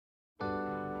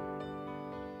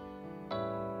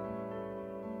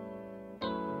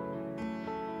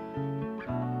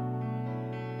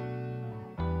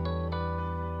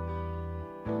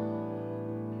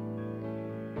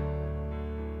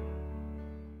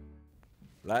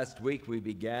Last week we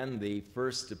began the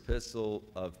first epistle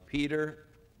of Peter.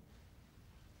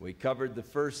 We covered the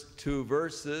first two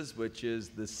verses, which is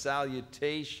the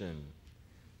salutation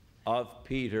of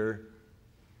Peter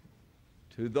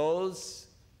to those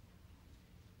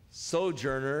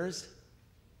sojourners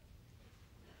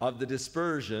of the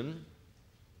dispersion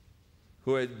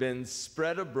who had been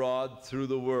spread abroad through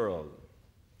the world.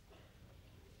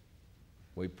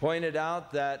 We pointed out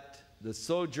that the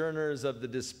sojourners of the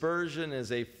dispersion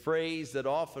is a phrase that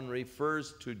often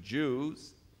refers to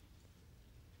Jews,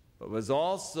 but was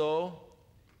also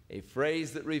a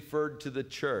phrase that referred to the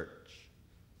church.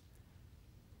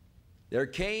 There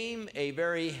came a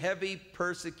very heavy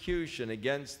persecution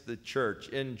against the church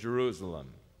in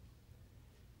Jerusalem.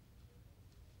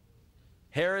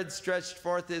 Herod stretched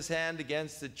forth his hand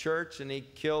against the church, and he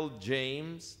killed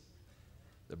James,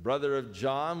 the brother of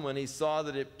John. When he saw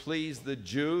that it pleased the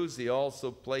Jews, he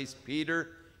also placed Peter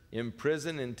in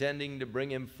prison, intending to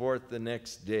bring him forth the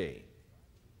next day.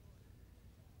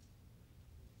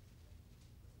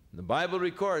 The Bible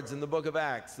records in the book of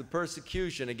Acts the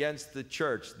persecution against the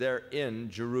church there in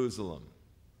Jerusalem.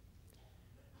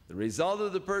 The result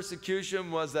of the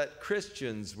persecution was that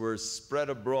Christians were spread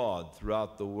abroad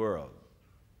throughout the world.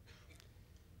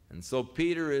 And so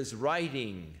Peter is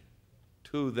writing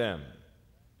to them.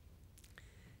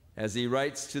 As he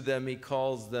writes to them, he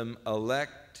calls them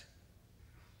elect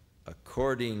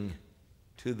according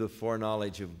to the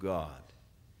foreknowledge of God.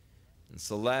 And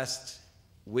so last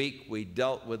week we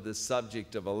dealt with the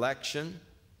subject of election,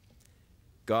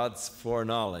 God's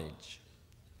foreknowledge.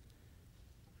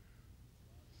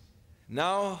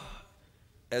 Now,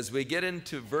 as we get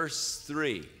into verse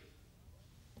 3,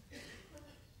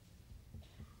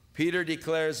 Peter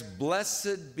declares,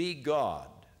 "Blessed be God."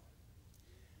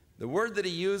 The word that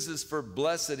he uses for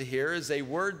blessed here is a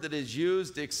word that is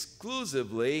used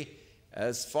exclusively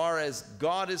as far as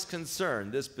God is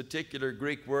concerned. This particular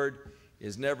Greek word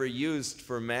is never used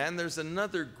for man. There's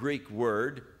another Greek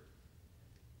word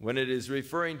when it is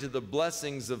referring to the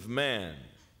blessings of man.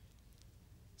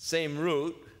 Same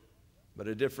root, but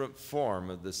a different form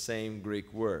of the same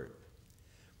Greek word.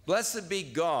 Blessed be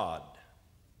God.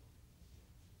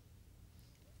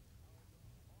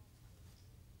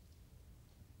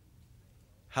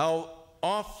 How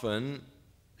often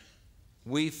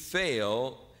we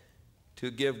fail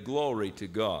to give glory to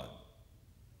God.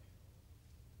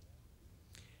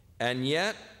 And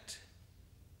yet,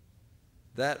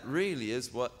 that really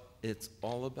is what it's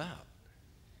all about.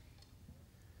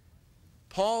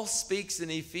 Paul speaks in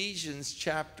Ephesians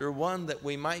chapter 1 that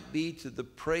we might be to the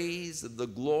praise of the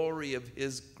glory of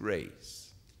his grace.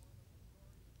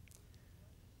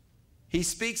 He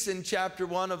speaks in chapter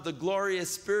 1 of the glorious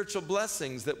spiritual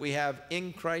blessings that we have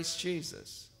in Christ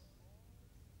Jesus.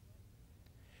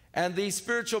 And these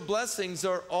spiritual blessings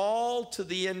are all to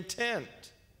the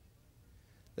intent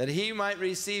that he might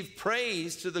receive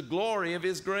praise to the glory of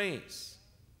his grace.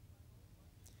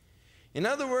 In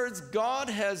other words, God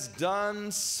has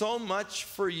done so much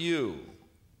for you.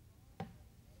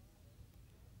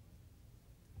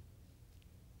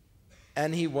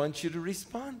 And he wants you to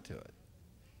respond to it.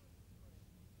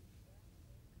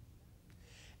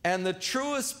 And the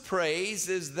truest praise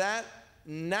is that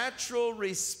natural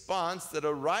response that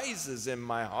arises in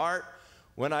my heart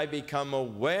when I become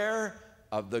aware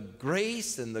of the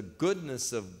grace and the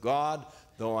goodness of God,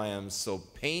 though I am so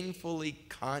painfully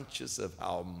conscious of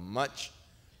how much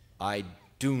I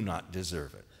do not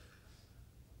deserve it.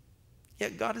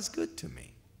 Yet God is good to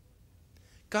me.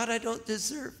 God, I don't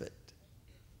deserve it.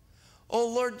 Oh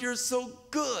Lord, you're so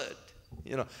good.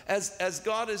 You know, as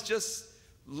God has just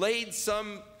laid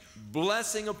some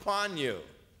blessing upon you,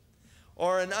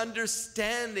 or an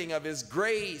understanding of his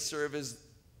grace or of his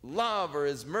love or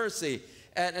his mercy,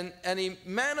 and he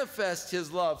manifests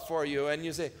his love for you, and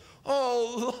you say,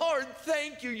 "Oh Lord,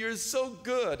 thank you, you're so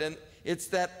good." And it's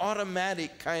that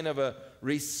automatic kind of a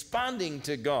responding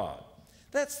to God.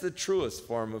 That's the truest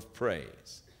form of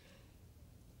praise.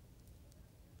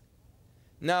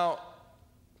 Now,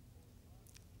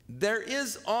 there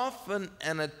is often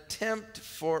an attempt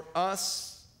for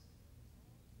us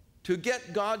to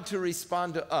get God to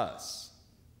respond to us.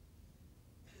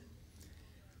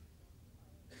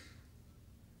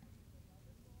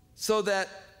 So that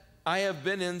I have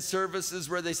been in services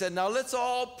where they said, "Now let's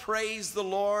all praise the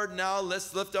Lord. Now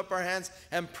let's lift up our hands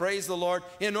and praise the Lord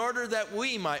in order that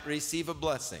we might receive a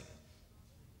blessing."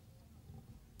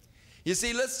 You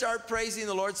see, let's start praising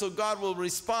the Lord so God will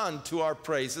respond to our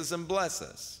praises and bless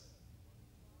us.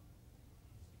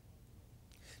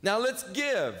 Now let's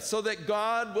give so that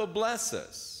God will bless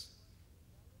us.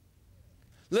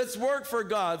 Let's work for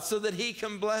God so that He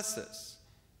can bless us.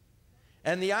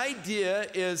 And the idea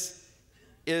is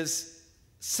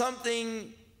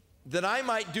something that I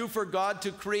might do for God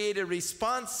to create a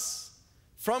response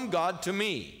from God to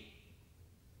me.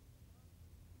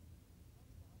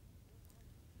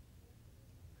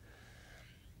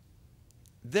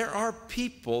 There are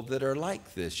people that are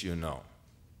like this, you know.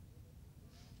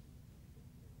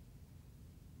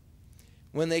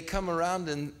 When they come around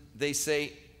and they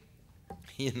say,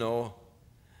 you know,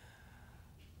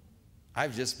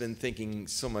 I've just been thinking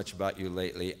so much about you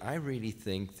lately. I really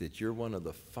think that you're one of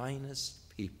the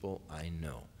finest people I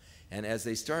know. And as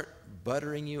they start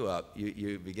buttering you up,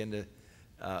 you begin to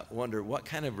wonder, what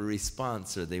kind of a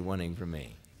response are they wanting from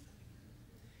me?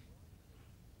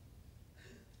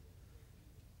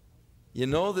 You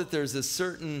know that there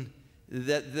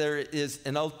is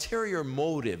an ulterior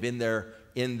motive in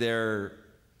their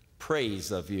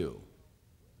praise of you.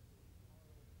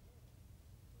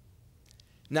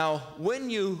 Now, when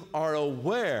you are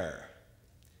aware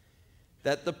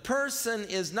that the person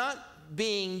is not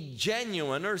being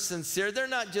genuine or sincere, they're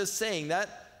not just saying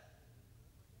that,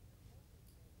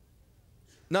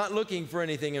 not looking for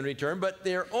anything in return, but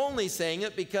they're only saying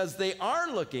it because they are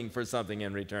looking for something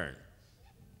in return.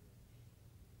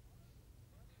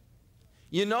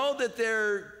 You know that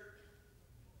they're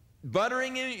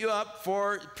buttering you up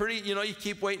for pretty, you know, you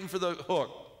keep waiting for the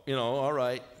hook. You know, all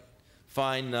right,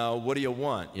 fine, now what do you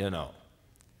want, you know?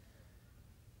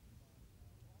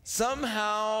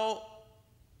 Somehow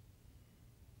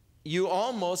you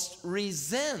almost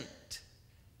resent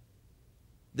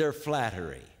their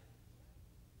flattery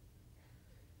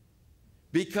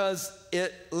because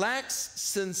it lacks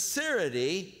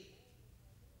sincerity,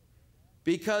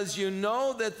 because you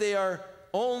know that they are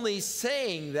only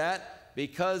saying that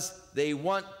because they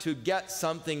want to get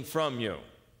something from you.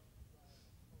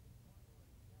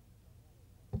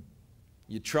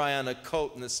 You try on a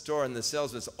coat in the store and the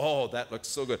salesman says, oh, that looks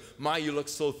so good. My, you look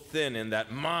so thin in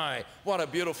that. My, what a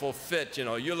beautiful fit, you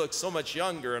know. You look so much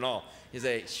younger and all. You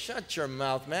say, shut your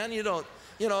mouth, man. You don't,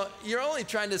 you know, you're only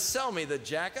trying to sell me the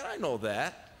jacket. I know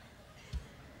that.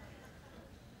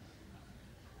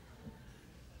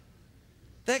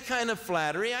 That kind of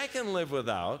flattery I can live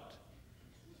without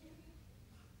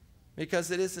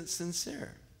because it isn't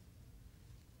sincere.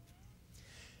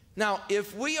 Now,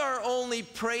 if we are only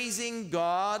praising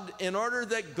God in order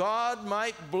that God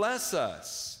might bless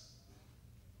us,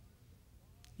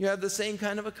 you have the same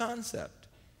kind of a concept.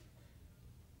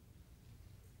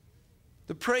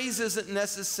 The praise isn't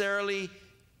necessarily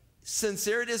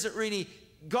sincere. It isn't really,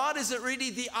 God isn't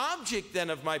really the object then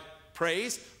of my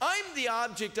praise. I'm the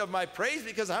object of my praise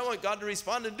because I want God to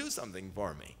respond and do something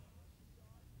for me.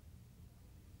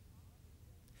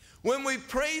 When we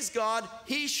praise God,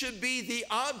 He should be the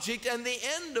object and the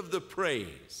end of the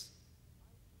praise.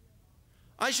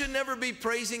 I should never be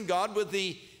praising God with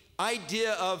the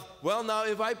idea of, well, now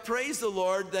if I praise the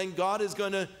Lord, then God is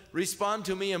going to respond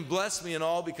to me and bless me and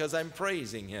all because I'm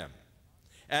praising Him.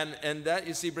 And that,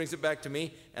 you see, brings it back to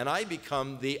me, and I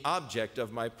become the object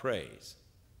of my praise.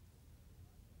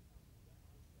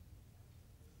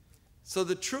 So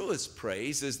the truest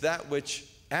praise is that which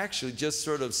actually just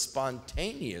sort of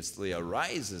spontaneously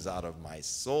arises out of my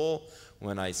soul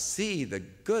when I see the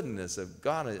goodness of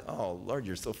God. Oh, Lord,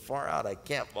 you're so far out, I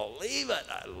can't believe it.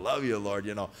 I love you, Lord,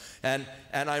 you know. And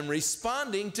I'm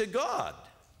responding to God.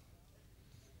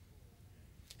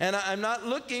 And I'm not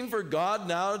looking for God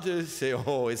now to say,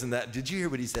 oh, isn't that, did you hear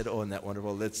what he said? Oh, isn't that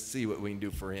wonderful? Let's see what we can do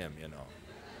for him, you know.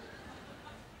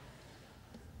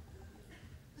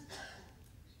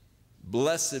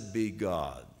 Blessed be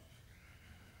God.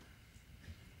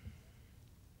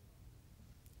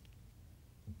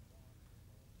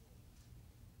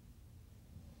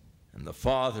 And the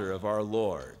Father of our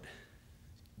Lord,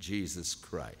 Jesus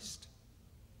Christ.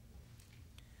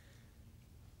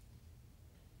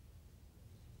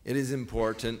 It is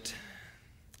important,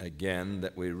 again,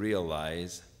 that we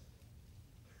realize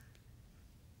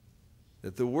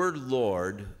that the word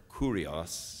Lord,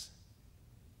 Kurios,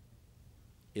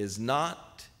 is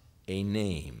not a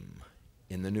name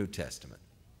in the New Testament.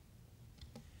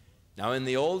 Now, in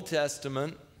the Old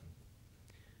Testament,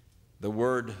 the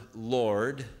word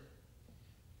Lord,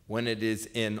 when it is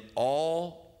in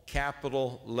all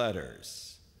capital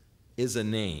letters, is a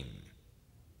name.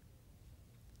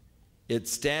 It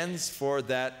stands for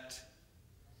that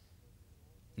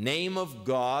name of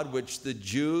God which the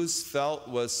Jews felt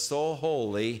was so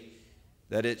holy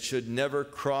that it should never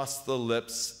cross the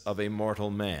lips of a mortal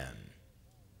man.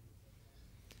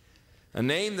 A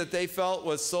name that they felt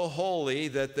was so holy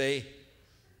that they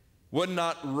would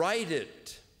not write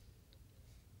it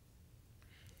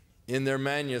in their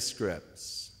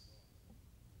manuscripts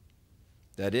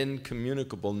that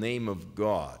incommunicable name of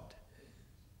God.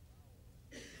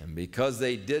 And because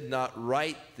they did not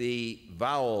write the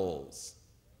vowels,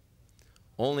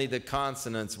 only the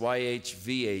consonants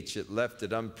YHVH, it left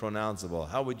it unpronounceable.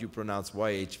 How would you pronounce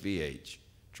YHVH?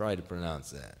 Try to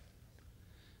pronounce that.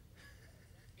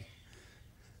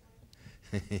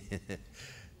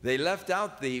 They left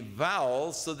out the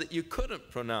vowels so that you couldn't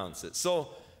pronounce it. So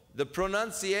the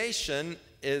pronunciation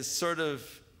is sort of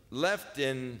left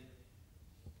in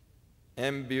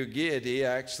ambiguity,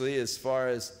 actually, as far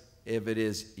as if it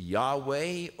is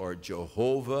Yahweh or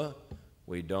Jehovah,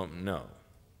 we don't know.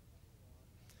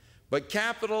 But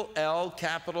capital L,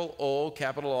 capital O,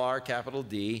 capital R, capital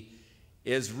D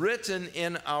is written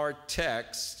in our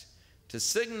text to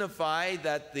signify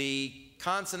that the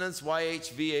consonants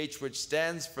YHVH, which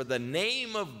stands for the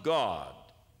name of God.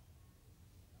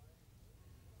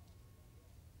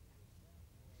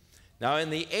 Now,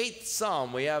 in the 8th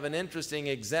Psalm, we have an interesting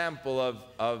example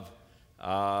of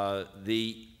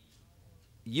the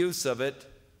use of it.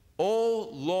 O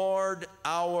Lord,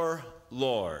 our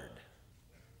Lord.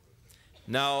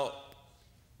 Now,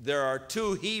 there are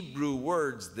 2 Hebrew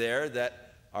words there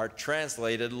that are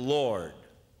translated Lord.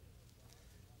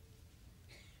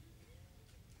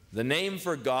 The name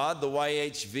for God, the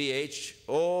YHVH,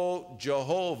 O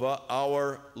Jehovah,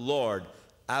 our Lord,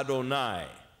 Adonai.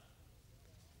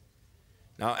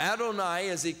 Now, Adonai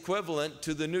is equivalent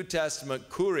to the New Testament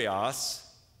Kurios,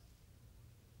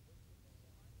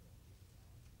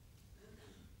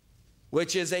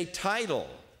 which is a title,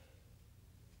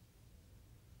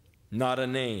 not a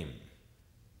name.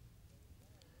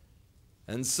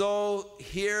 And so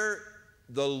here,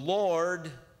 the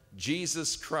Lord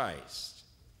Jesus Christ,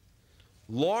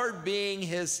 Lord being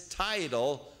his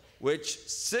title, which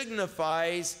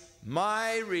signifies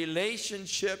my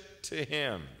relationship to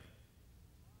him.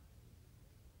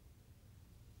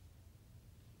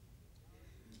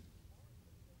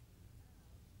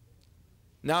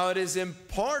 Now, it is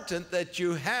important that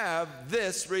you have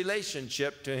this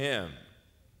relationship to him.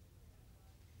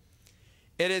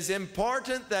 It is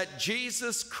important that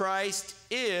Jesus Christ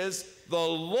is the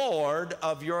Lord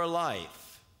of your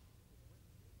life,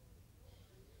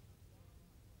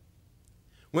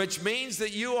 which means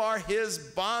that you are his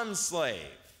bondslave,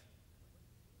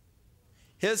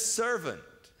 his servant,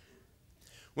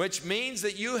 which means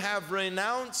that you have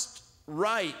renounced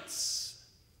rights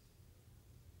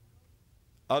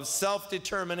of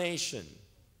self-determination,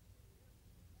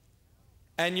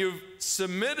 and you've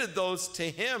submitted those to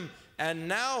him, and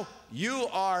now you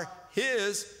are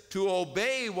his to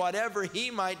obey whatever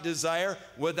he might desire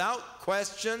without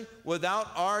question, without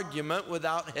argument,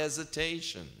 without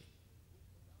hesitation.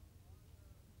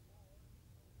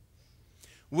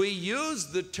 We use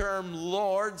the term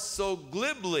Lord so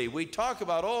glibly. We talk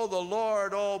about, oh, the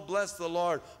Lord, oh, bless the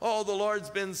Lord, oh, the Lord's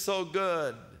been so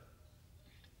good.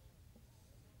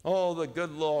 Oh, the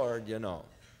good Lord, you know.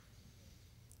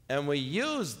 And we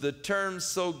use the term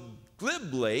so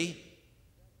glibly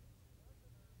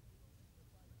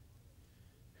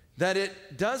that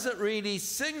it doesn't really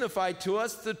signify to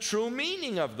us the true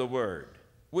meaning of the word.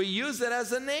 We use it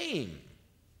as a name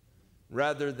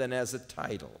rather than as a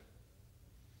title.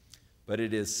 But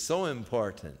it is so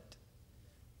important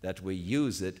that we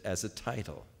use it as a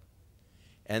title,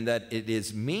 and that it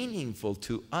is meaningful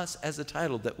to us as a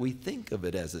title, that we think of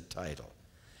it as a title.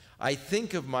 I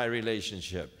think of my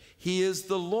relationship. He is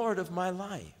the Lord of my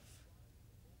life.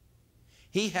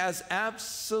 He has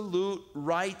absolute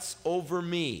rights over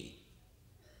me.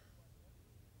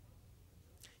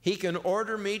 He can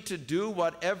order me to do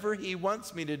whatever he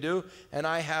wants me to do, and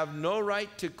I have no right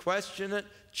to question it,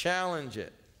 challenge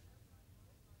it.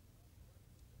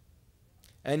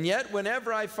 And yet,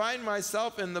 whenever I find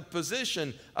myself in the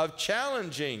position of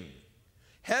challenging,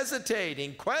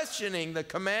 hesitating, questioning the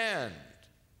command,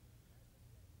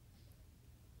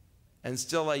 and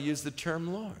still I use the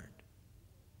term Lord.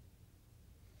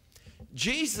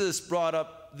 Jesus brought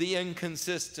up the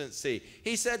inconsistency.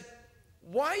 He said,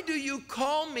 why do you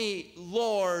call me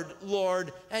Lord,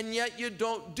 Lord, and yet you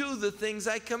don't do the things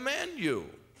I command you?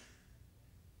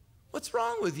 What's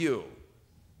wrong with you?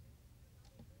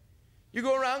 You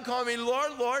go around calling me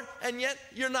Lord, Lord, and yet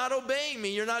you're not obeying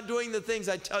me. You're not doing the things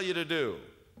I tell you to do.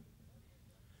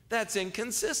 That's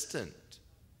inconsistent.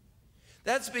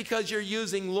 That's because you're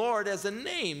using Lord as a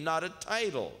name, not a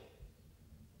title.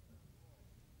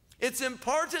 It's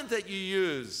important that you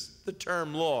use the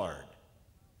term Lord.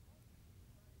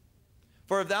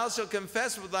 For if thou shalt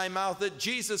confess with thy mouth that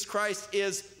Jesus Christ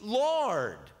is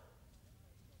Lord,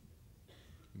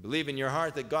 Believe in your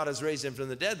heart that God has raised him from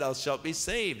the dead, thou shalt be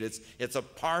saved. It's a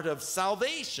part of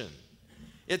salvation.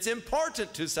 It's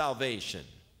important to salvation.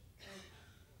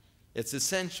 It's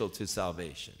essential to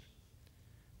salvation.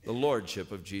 The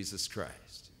lordship of Jesus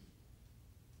Christ.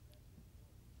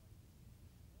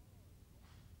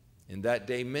 In that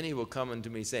day, many will come unto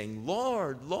me saying,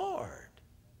 Lord, Lord.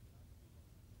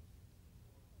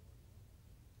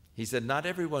 He said, not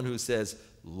everyone who says,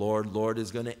 Lord, Lord,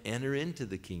 is going to enter into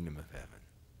the kingdom of heaven,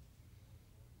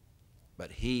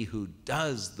 but he who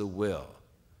does the will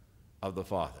of the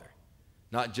Father.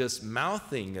 Not just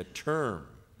mouthing a term,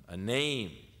 a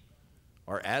name,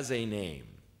 or as a name,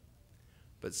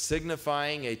 but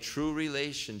signifying a true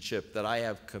relationship that I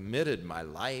have committed my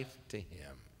life to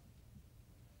him.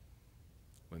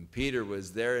 When Peter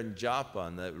was there in Joppa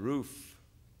on the roof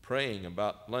praying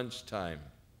about lunchtime,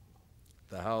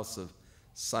 the house of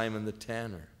Simon the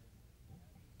tanner,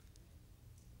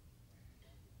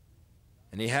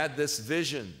 and he had this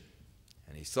vision,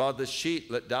 and he saw the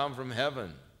sheet let down from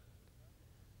heaven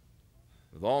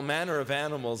with all manner of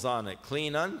animals on it,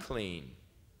 clean, unclean,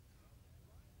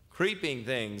 creeping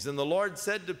things. And the Lord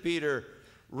said to Peter,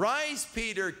 rise,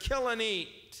 Peter, kill and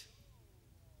eat.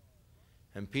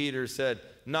 And Peter said,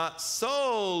 not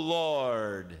so,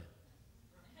 Lord.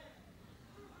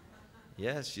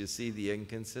 Yes, you see the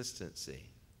inconsistency.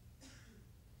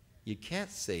 You can't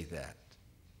say that.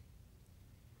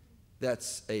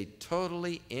 That's a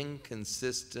totally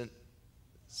inconsistent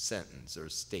sentence or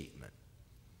statement.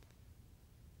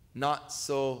 Not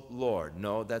so, Lord.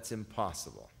 No, that's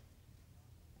impossible.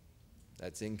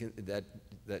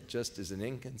 That just is an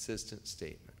inconsistent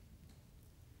statement.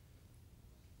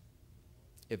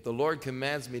 If the Lord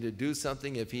commands me to do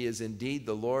something, if he is indeed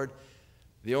the Lord,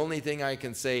 the only thing I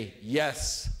can say,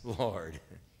 yes, Lord.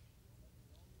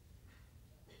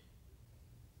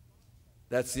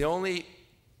 That's the only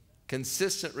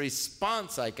consistent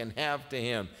response I can have to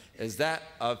him, is that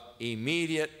of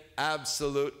immediate,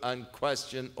 absolute,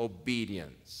 unquestioned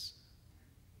obedience.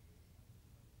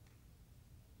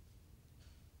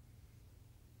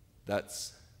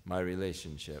 That's my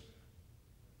relationship.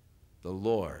 The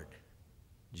Lord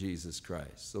Jesus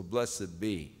Christ. So blessed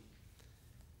be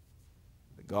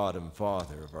the God and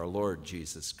Father of our Lord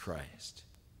Jesus Christ,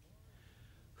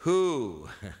 who,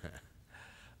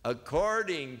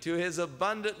 according to his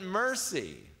abundant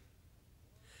mercy,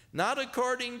 not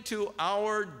according to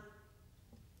our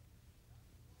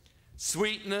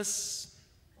sweetness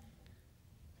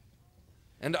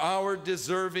and our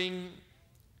deserving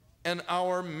and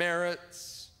our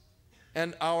merits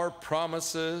and our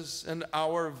promises and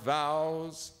our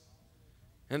vows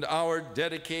and our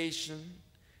dedication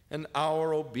and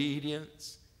our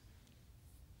obedience,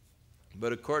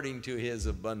 but according to his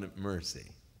abundant mercy,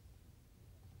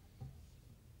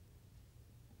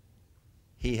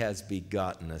 he has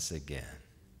begotten us again.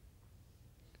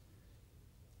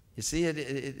 You see,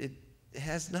 it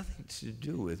has nothing to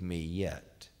do with me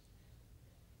yet.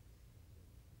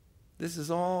 This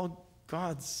is all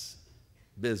God's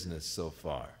business so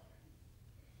far.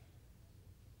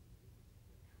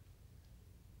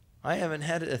 I haven't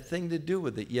had a thing to do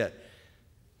with it yet.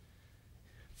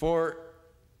 For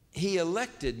he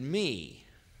elected me.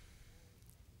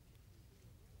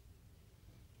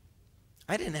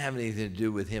 I didn't have anything to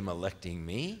do with him electing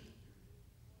me.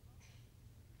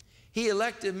 He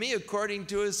elected me according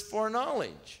to his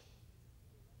foreknowledge.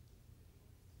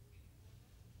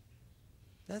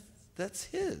 That's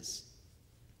his.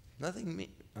 Nothing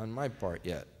on my part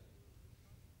yet.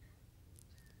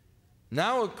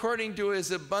 Now, according to his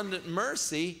abundant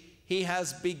mercy, he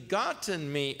has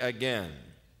begotten me again.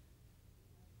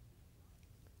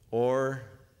 Or,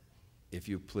 if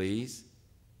you please,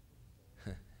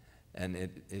 and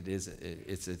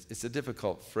it's a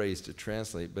difficult phrase to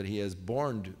translate, but he has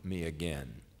born me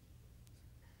again.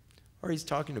 Or he's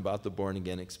talking about the born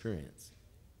again experience.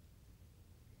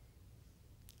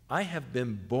 I have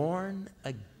been born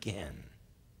again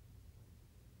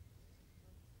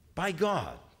by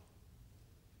God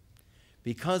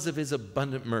because of his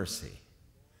abundant mercy.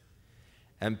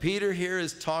 And Peter here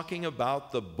is talking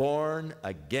about the born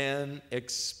again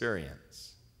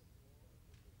experience.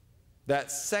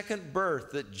 That second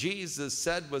birth that Jesus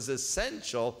said was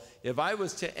essential if I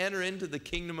was to enter into the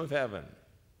kingdom of heaven.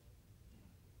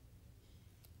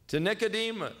 To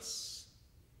Nicodemus,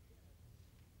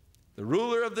 the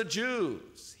ruler of the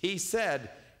Jews, he said,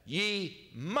 ye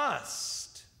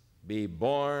must be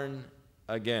born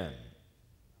again.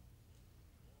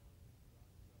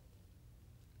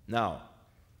 Now,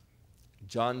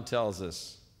 John tells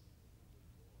us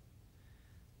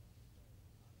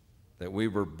that we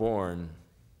were born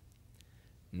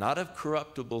not of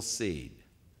corruptible seed,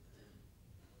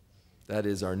 that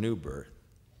is our new birth,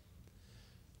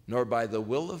 nor by the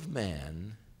will of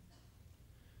man,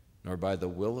 nor by the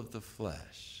will of the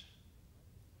flesh,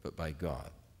 but by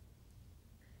God.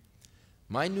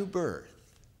 My new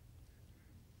birth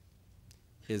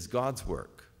is God's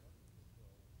work.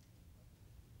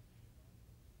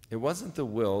 It wasn't the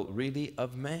will, really,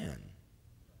 of man.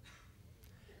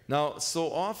 Now,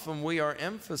 so often we are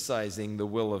emphasizing the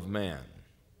will of man.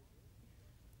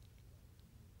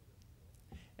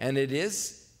 And it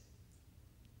is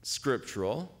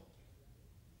scriptural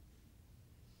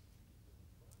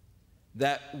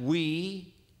that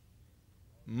we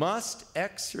must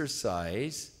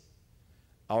exercise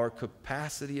our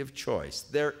capacity of choice.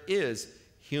 There is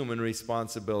human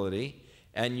responsibility,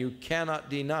 and you cannot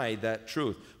deny that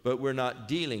truth. But we're not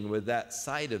dealing with that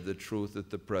side of the truth at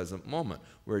the present moment.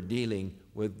 We're dealing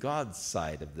with God's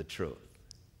side of the truth.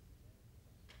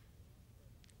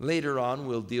 Later on,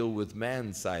 we'll deal with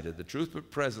man's side of the truth,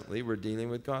 but presently we're dealing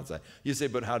with God's side. You say,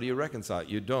 but how do you reconcile it?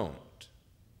 You don't.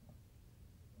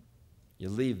 You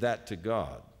leave that to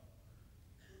God,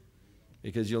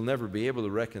 because you'll never be able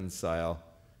to reconcile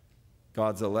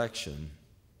God's election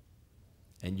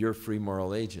and your free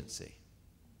moral agency,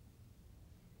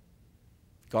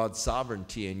 God's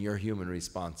sovereignty and your human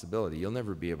responsibility. You'll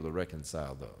never be able to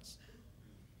reconcile those.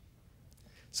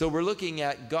 So we're looking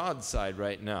at God's side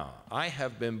right now. I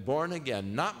have been born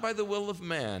again, not by the will of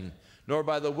man, nor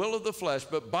by the will of the flesh,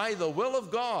 but by the will of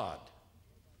God.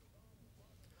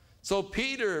 So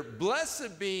Peter,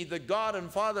 blessed be the God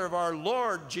and Father of our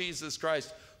Lord Jesus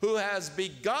Christ, who has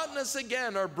begotten us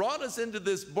again, or brought us into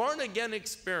this born-again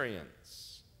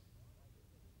experience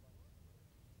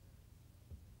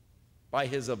by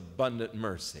his abundant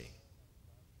mercy.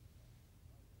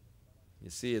 You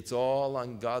see, it's all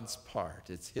on God's part.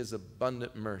 It's his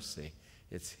abundant mercy.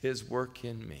 It's his work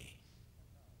in me.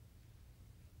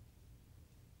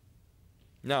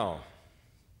 Now,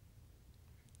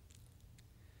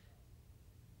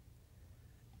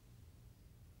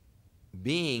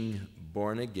 being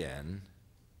born again,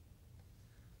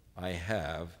 I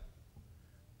have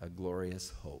a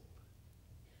glorious hope.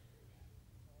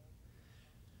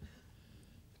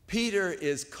 Peter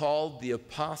is called the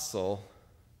apostle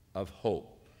of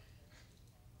hope.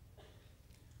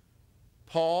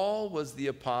 Paul was the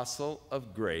apostle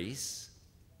of grace.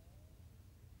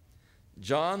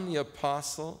 John the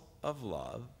apostle of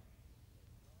love.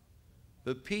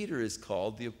 But Peter is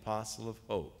called the apostle of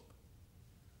hope,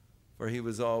 for he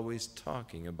was always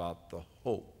talking about the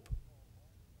hope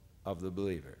of the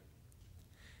believer.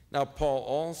 Now, Paul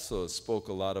also spoke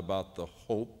a lot about the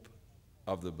hope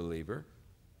of the believer.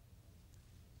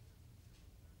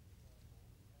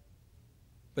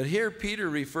 But here Peter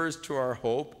refers to our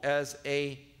hope as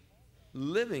a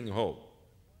living hope.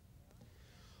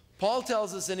 Paul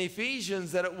tells us in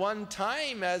Ephesians that at one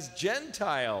time as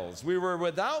Gentiles, we were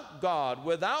without God,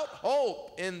 without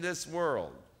hope in this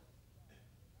world.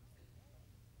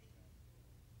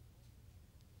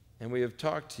 And we have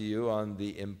talked to you on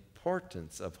the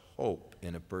importance of hope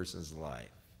in a person's life.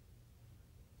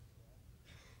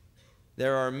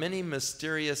 There are many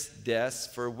mysterious deaths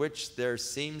for which there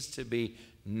seems to be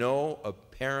no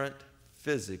apparent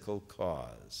physical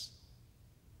cause.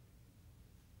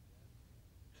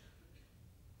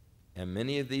 And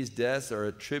many of these deaths are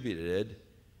attributed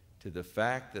to the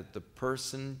fact that the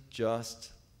person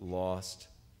just lost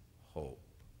hope.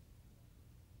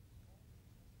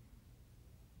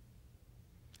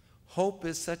 Hope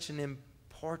is such an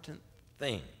important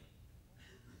thing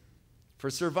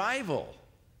for survival.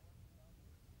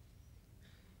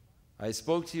 I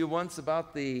spoke to you once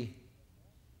about the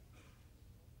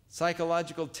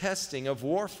psychological testing of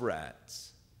wharf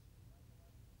rats.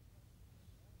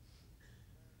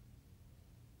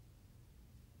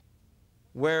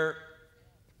 Where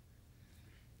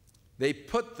they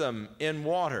put them in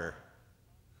water,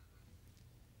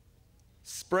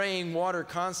 spraying water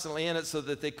constantly in it so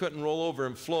that they couldn't roll over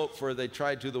and float, for they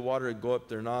tried to, the water would go up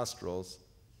their nostrils.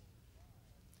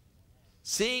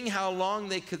 Seeing how long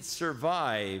they could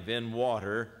survive in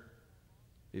water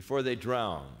before they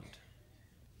drowned.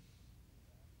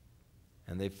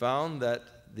 And they found that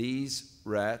these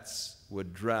rats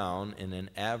would drown in an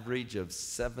average of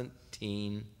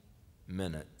 17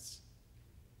 minutes.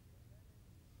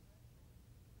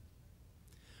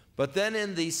 But then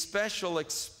in the special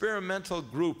experimental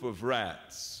group of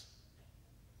rats,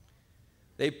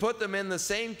 they put them in the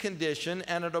same condition,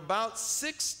 and at about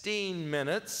 16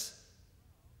 minutes,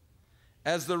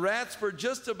 as the rats were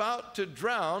just about to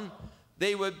drown,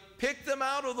 they would pick them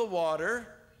out of the water,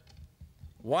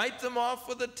 wipe them off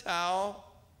with a towel,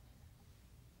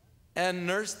 and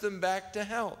nursed them back to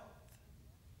health.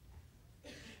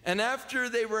 And after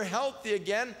they were healthy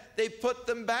again, they put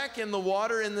them back in the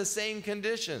water in the same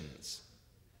conditions.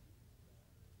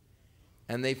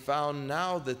 And they found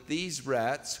now that these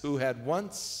rats, who had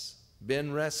once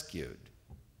been rescued,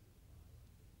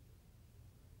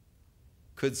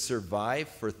 could survive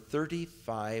for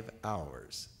 35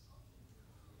 hours.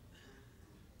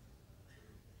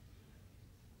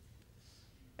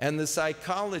 And the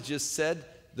psychologist said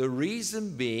the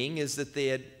reason being is that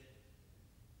they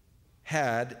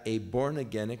had a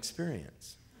born-again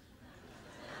experience.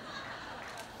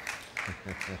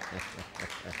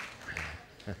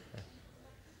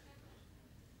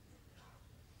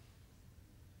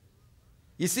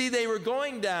 You see, they were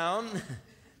going down,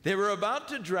 they were about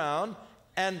to drown,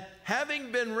 and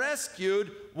having been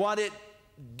rescued, what it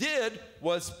did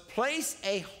was place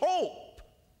a hope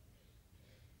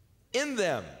in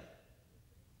them.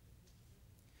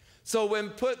 So when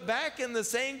put back in the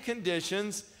same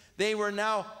conditions, they were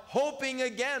now hoping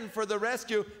again for the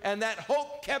rescue, and that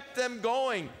hope kept them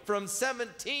going from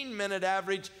 17-minute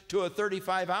average to a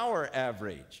 35-hour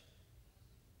average.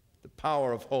 The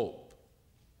power of hope.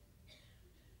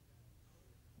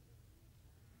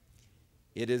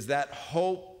 It is that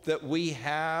hope that we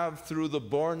have through the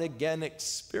born-again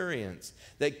experience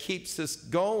that keeps us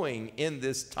going in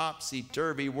this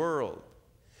topsy-turvy world,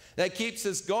 that keeps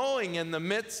us going in the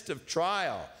midst of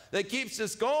trial, that keeps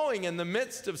us going in the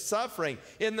midst of suffering,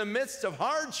 in the midst of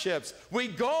hardships. We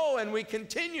go and we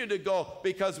continue to go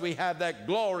because we have that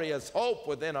glorious hope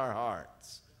within our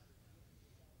hearts.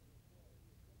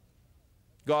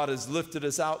 God has lifted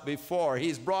us out before.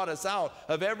 He's brought us out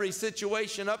of every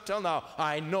situation up till now.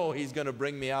 I know He's going to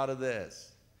bring me out of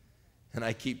this. And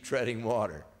I keep treading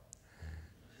water,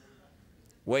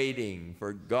 waiting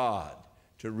for God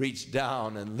to reach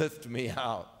down and lift me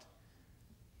out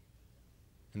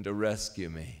and to rescue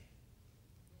me.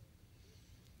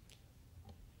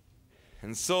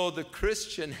 And so the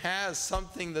Christian has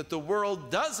something that the world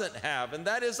doesn't have, and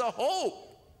that is a hope.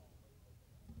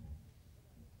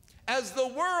 As the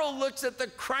world looks at the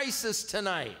crisis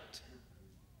tonight,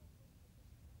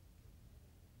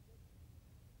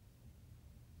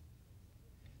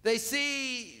 they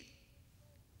see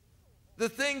the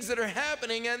things that are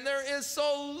happening, and there is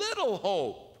so little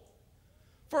hope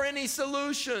for any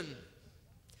solution.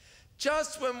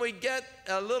 Just when we get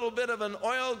a little bit of an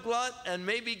oil glut and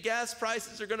maybe gas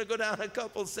prices are going to go down a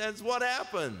couple cents, what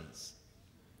happens?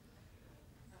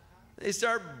 They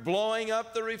start blowing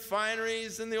up the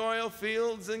refineries and the oil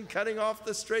fields and cutting off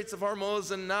the Straits of Hormuz,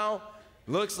 and now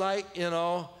looks like,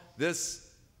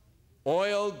 this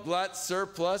oil glut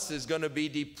surplus is going to be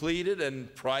depleted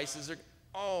and prices are,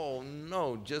 oh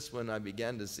no, just when I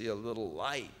began to see a little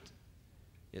light,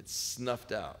 it's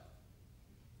snuffed out.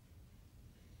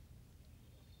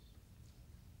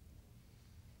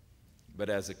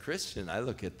 But as a Christian, I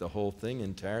look at the whole thing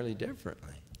entirely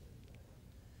differently.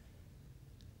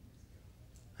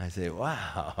 I say,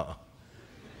 wow,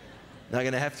 not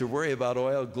going to have to worry about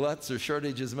oil gluts or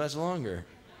shortages much longer.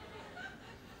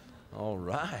 All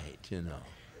right,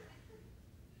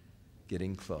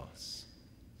 getting close.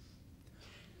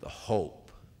 The hope,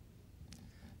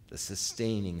 the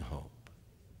sustaining hope.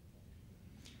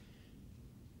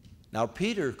 Now,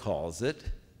 Peter calls it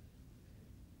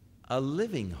a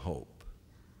living hope.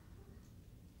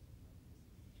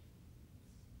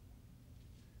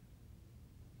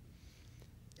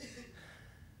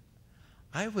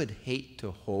 I would hate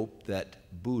to hope that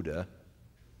Buddha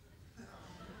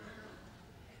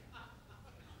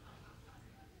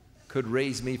could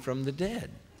raise me from the dead.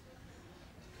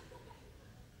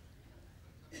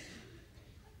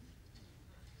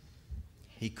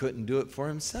 He couldn't do it for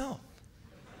himself.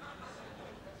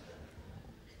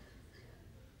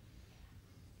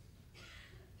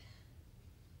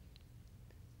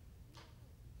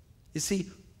 You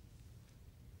see,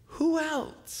 who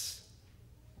else?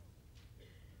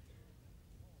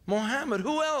 Muhammad,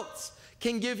 who else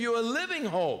can give you a living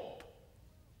hope?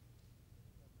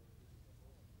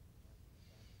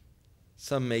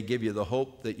 Some may give you the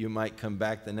hope that you might come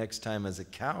back the next time as a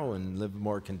cow and live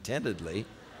more contentedly.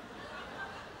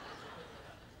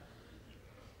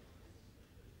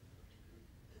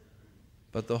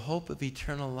 But the hope of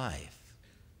eternal life,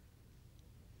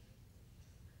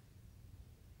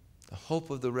 the hope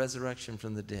of the resurrection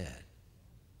from the dead,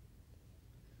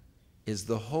 is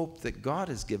the hope that God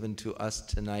has given to us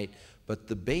tonight. But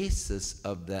the basis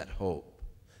of that hope,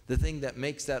 the thing that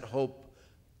makes that hope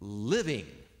living,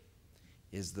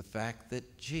 is the fact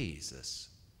that Jesus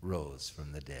rose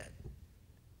from the dead.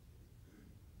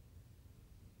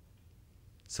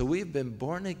 So we've been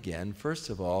born again, first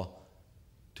of all,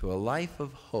 to a life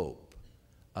of hope,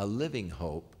 a living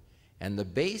hope. And the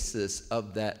basis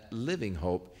of that living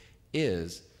hope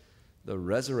is the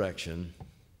resurrection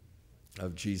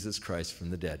of Jesus Christ from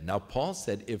the dead. Now, Paul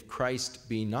said, if Christ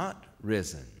be not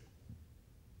risen,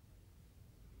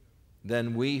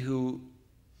 then we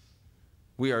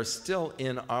are still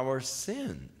in our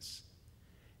sins.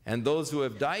 And those who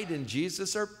have died in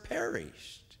Jesus are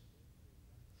perished.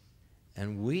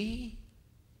 And we,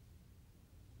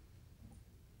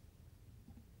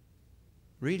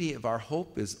 really, if our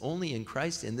hope is only in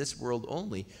Christ, in this world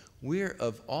only, we're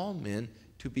of all men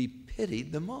to be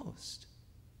pitied the most.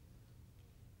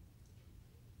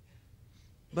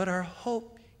 But our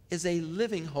hope is a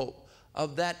living hope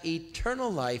of that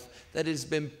eternal life that has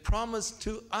been promised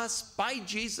to us by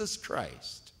Jesus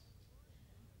Christ.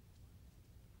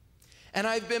 And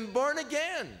I've been born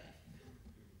again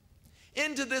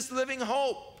into this living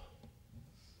hope.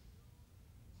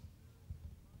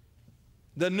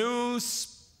 The new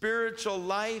spiritual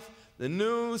life, the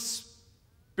new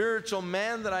spiritual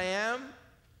man that I am,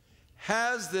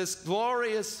 has this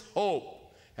glorious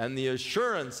hope and the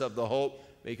assurance of the hope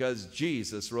because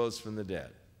Jesus rose from the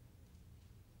dead.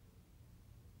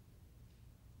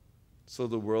 So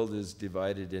the world is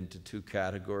divided into two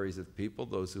categories of people,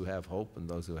 those who have hope and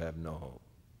those who have no hope.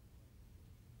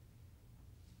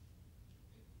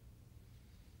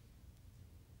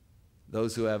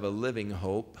 Those who have a living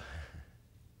hope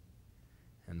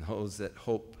and those that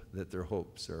hope that their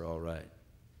hopes are all right.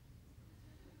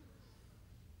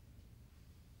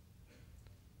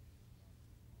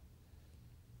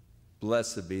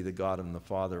 Blessed be the God and the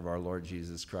Father of our Lord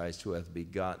Jesus Christ, who hath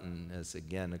begotten us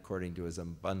again according to his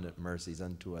abundant mercies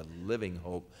unto a living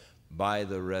hope by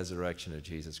the resurrection of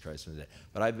Jesus Christ from the dead.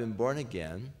 But I've been born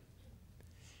again,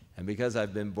 and because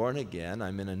I've been born again,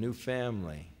 I'm in a new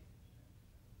family.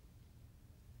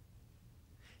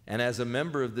 And as a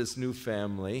member of this new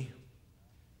family,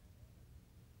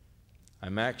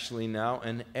 I'm actually now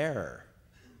an heir.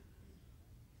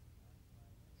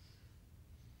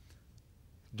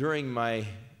 During my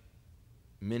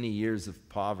many years of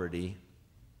poverty,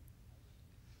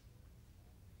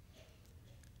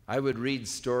 I would read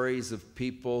stories of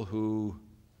people who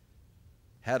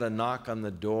had a knock on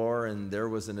the door and there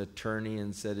was an attorney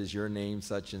and said, "Is your name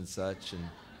such and such?" And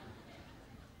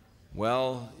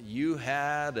well, you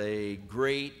had a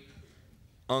great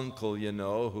uncle, you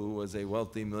know, who was a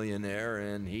wealthy millionaire,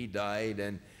 and he died,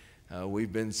 and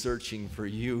we've been searching for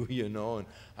you, you know. And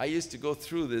I used to go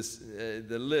through this,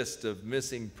 the list of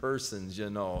missing persons, you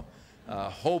know,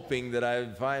 hoping that I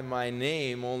would find my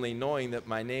name, only knowing that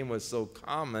my name was so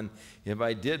common. If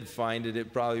I did find it,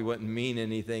 it probably wouldn't mean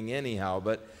anything anyhow.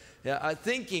 But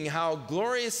thinking how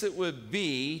glorious it would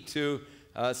be to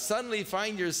suddenly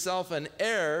find yourself an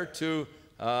heir to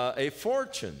a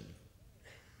fortune.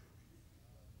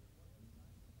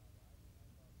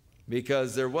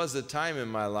 Because there was a time in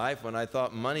my life when I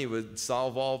thought money would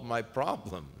solve all of my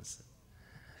problems.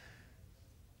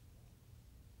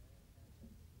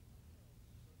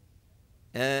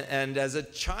 And as a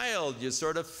child, you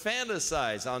sort of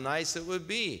fantasize how nice it would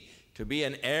be to be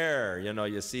an heir. You know,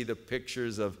 you see the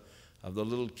pictures of the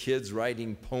little kids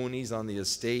riding ponies on the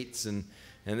estates and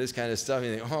this kind of stuff.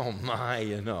 And you think, oh my,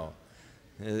 you know,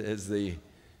 as the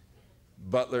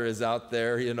butler is out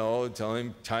there, you know, telling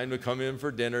him time to come in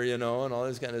for dinner, you know, and all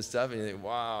this kind of stuff. And you think,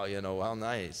 wow, you know, how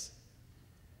nice.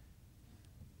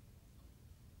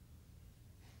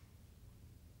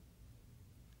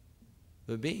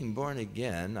 But being born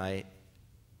again, I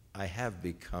have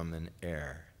become an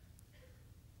heir.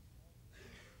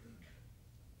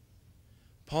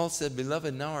 Paul said,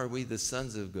 "Beloved, now are we the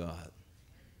sons of God.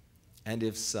 And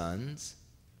if sons,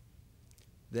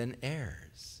 then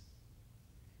heirs.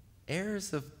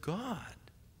 Heirs of God,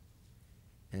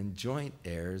 and joint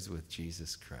heirs with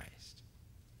Jesus Christ."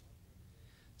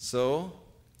 So,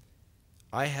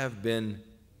 I have been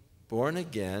born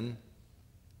again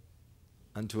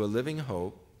unto a living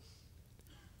hope,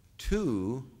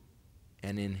 to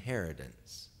an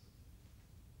inheritance.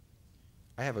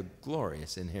 I have a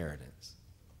glorious inheritance.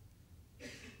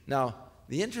 Now,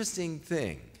 the interesting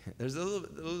thing, there's a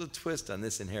little twist on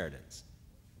this inheritance.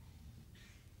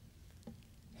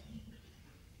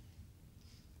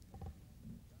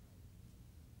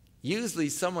 Usually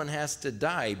someone has to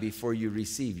die before you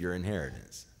receive your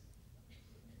inheritance.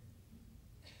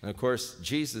 And of course,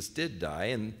 Jesus did die,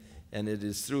 and it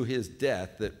is through his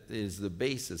death that is the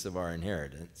basis of our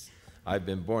inheritance. I've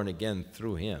been born again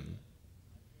through him.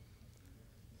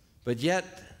 But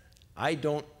yet, I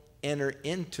don't enter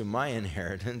into my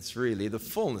inheritance, really, the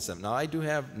fullness of it. Now, I do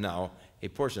have now a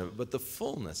portion of it, but the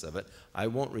fullness of it I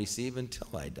won't receive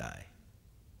until I die.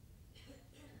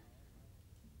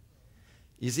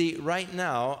 You see, right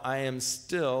now I am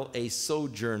still a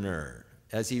sojourner,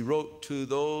 as he wrote to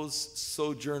those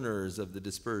sojourners of the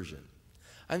dispersion.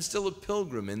 I'm still a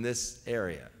pilgrim in this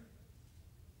area.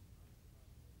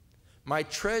 My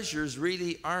treasures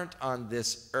really aren't on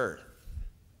this earth.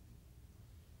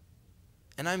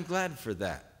 And I'm glad for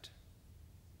that.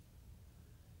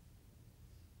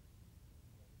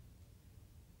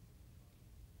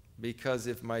 Because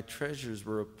if my treasures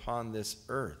were upon this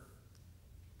earth,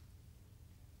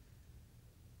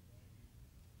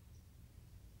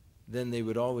 then they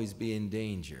would always be in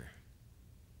danger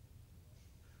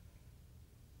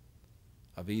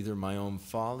of either my own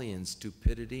folly and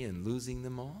stupidity and losing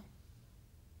them all,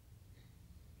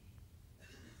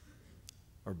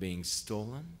 or being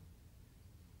stolen.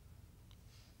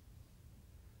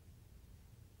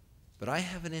 But I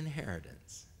have an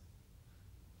inheritance,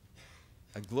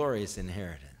 a glorious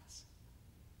inheritance.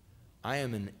 I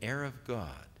am an heir of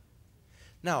God.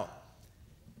 Now,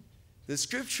 the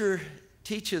scripture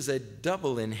teaches a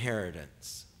double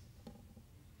inheritance.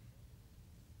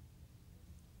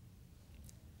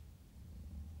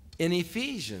 In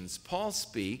Ephesians, Paul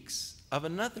speaks of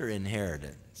another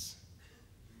inheritance.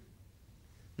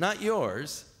 Not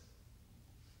yours,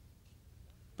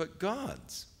 but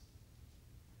God's.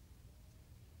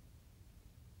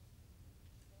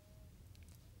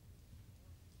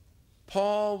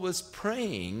 Paul was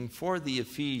praying for the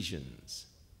Ephesians.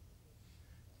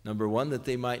 Number one, that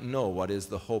they might know what is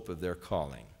the hope of their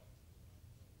calling.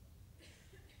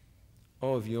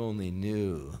 Oh, if you only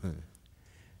knew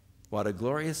what a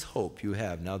glorious hope you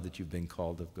have now that you've been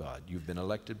called of God. You've been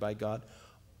elected by God.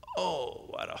 Oh,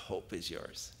 what a hope is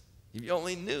yours. If you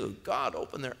only knew. God,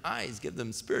 open their eyes, give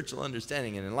them spiritual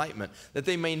understanding and enlightenment, that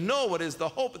they may know what is the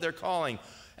hope of their calling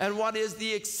and what is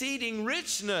the exceeding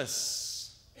richness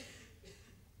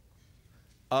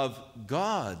of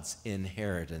God's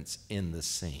inheritance in the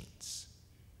saints.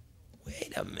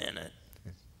 Wait a minute.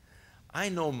 I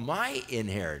know my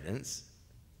inheritance,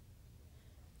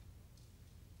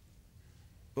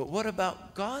 but what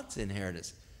about God's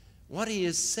inheritance? What he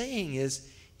is saying is,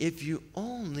 if you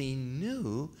only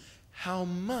knew how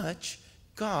much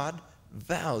God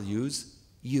values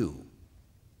you.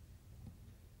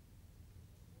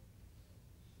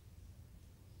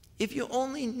 If you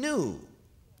only knew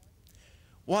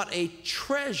what a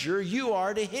treasure you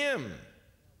are to him.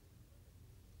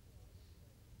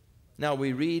 Now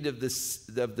we read of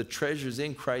the treasures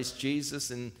in Christ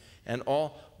Jesus and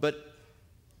all, but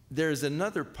there's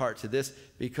another part to this,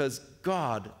 because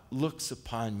God looks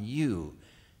upon you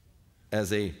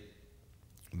as a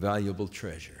valuable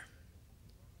treasure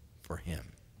for him.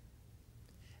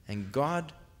 And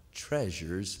God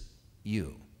treasures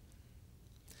you.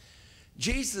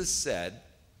 Jesus said,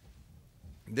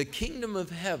 the kingdom of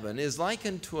heaven is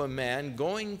likened to a man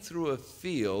going through a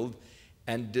field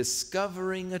and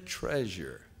discovering a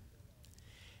treasure,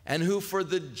 and who for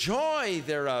the joy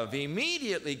thereof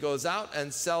immediately goes out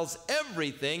and sells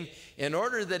everything in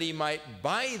order that he might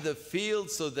buy the field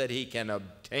so that he can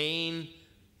obtain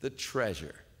the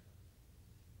treasure.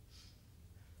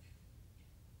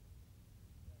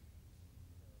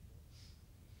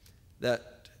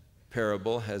 That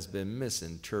parable has been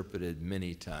misinterpreted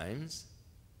many times.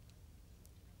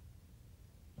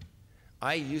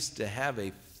 I used to have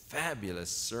a fabulous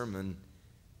sermon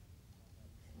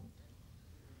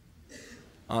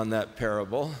on that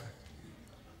parable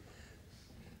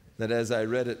that, as I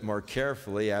read it more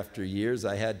carefully after years,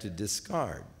 I had to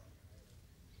discard.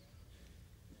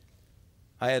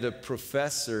 I had a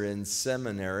professor in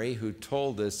seminary who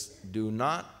told us, do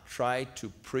not try to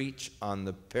preach on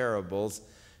the parables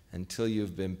until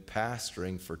you've been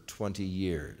pastoring for 20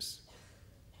 years.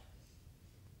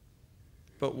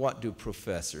 But what do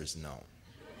professors know?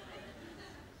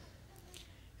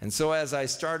 And so as I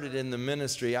started in the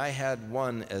ministry, I had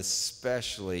one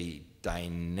especially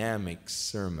dynamic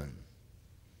sermon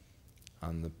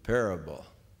on the parable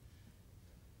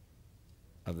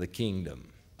of the kingdom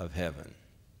of heaven.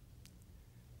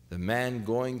 The man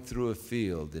going through a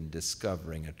field and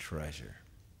discovering a treasure.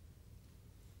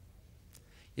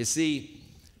 You see,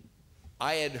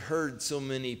 I had heard so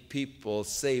many people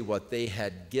say what they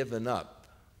had given up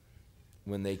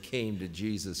when they came to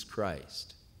Jesus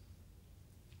Christ.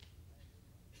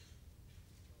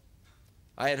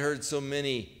 I had heard so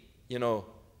many,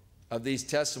 of these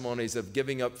testimonies of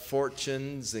giving up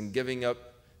fortunes and giving up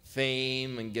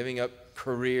fame and giving up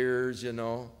careers,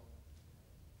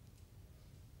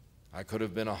 I could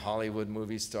have been a Hollywood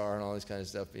movie star and all this kind of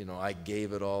stuff. I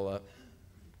gave it all up.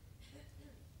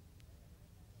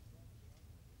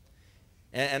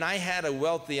 And I had a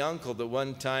wealthy uncle that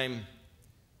one time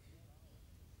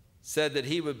said that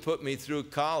he would put me through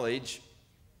college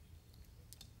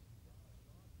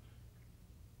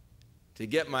to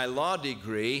get my law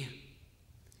degree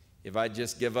if I'd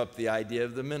just give up the idea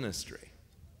of the ministry.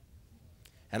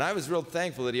 And I was real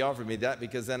thankful that he offered me that,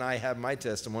 because then I have my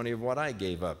testimony of what I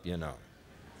gave up, you know.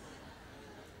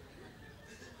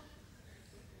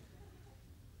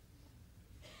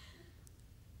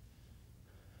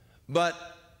 But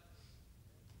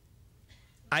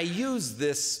I use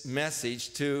this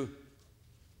message to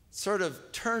sort of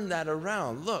turn that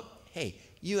around. Look, hey,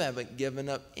 you haven't given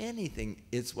up anything.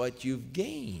 It's what you've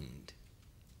gained.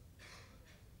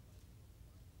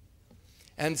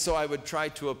 And so I would try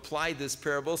to apply this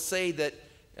parable. Say that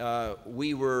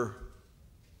we were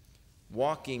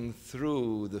walking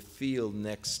through the field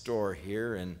next door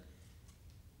here, and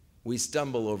we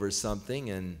stumble over something,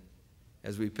 and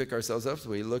as we pick ourselves up,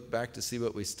 so we look back to see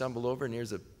what we stumbled over, and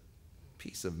here's a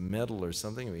piece of metal or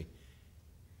something, and we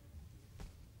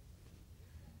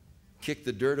kick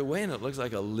the dirt away, and it looks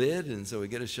like a lid, and so we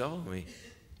get a shovel, and we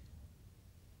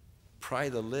pry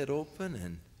the lid open,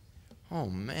 and oh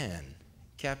man,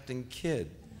 Captain Kidd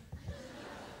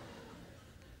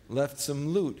left some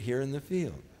loot here in the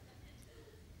field.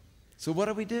 So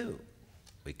what do?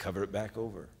 We cover it back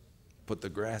over, put the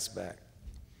grass back.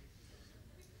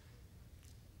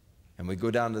 And we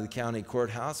go down to the county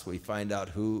courthouse. We find out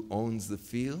who owns the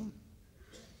field.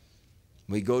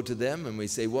 We go to them and we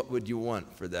say, what would you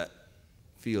want for that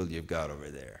field you've got over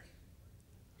there?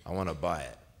 I want to buy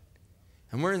it.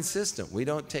 And we're insistent. We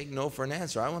don't take no for an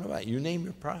answer. I want to buy it. You name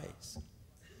your price.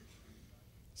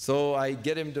 So I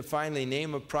get him to finally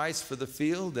name a price for the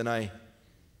field, and I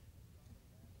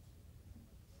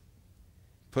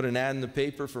put an ad in the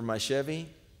paper for my Chevy.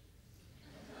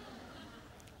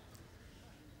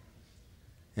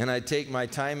 And I take my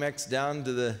Timex down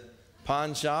to the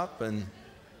pawn shop and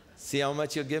see how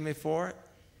much you'll give me for it.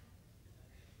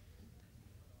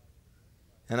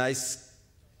 And I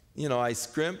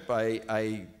scrimp,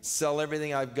 I sell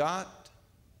everything I've got,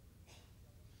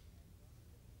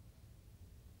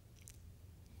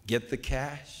 get the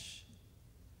cash,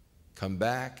 come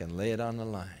back and lay it on the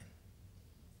line.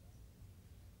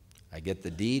 I get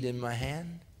the deed in my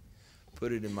hand,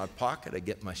 put it in my pocket, I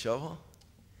get my shovel.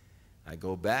 I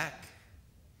go back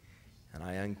and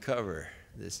I uncover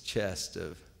this chest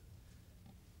of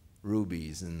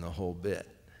rubies and the whole bit.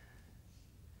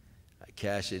 I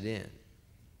cash it in.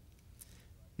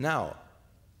 Now,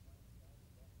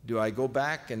 do I go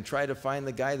back and try to find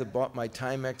the guy that bought my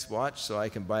Timex watch so I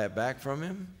can buy it back from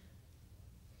him?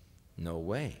 No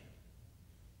way.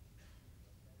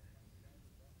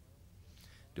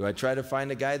 Do I try to find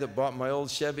the guy that bought my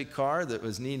old Chevy car that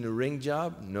was needing a ring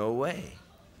job? No way.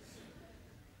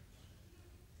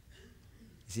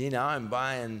 See, now I'm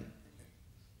buying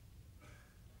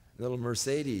a little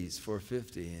Mercedes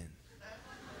 450.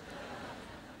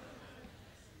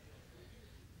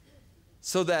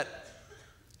 So that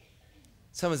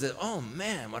someone says, oh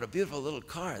man, what a beautiful little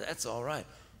car. That's all right.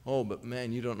 Oh, but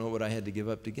man, you don't know what I had to give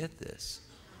up to get this.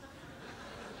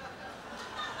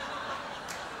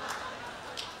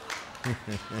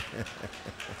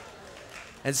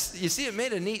 And you see, it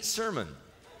made a neat sermon.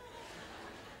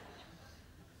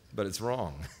 But it's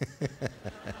wrong.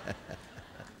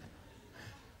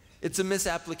 It's a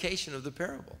misapplication of the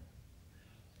parable.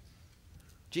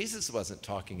 Jesus wasn't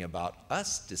talking about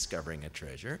us discovering a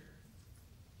treasure.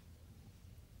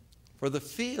 For the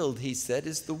field, he said,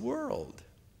 is the world.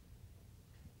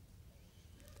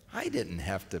 I didn't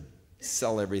have to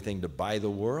sell everything to buy the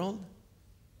world.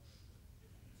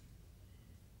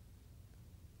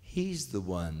 He's the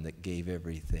one that gave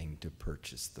everything to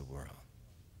purchase the world.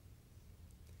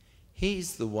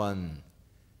 He's the one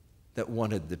that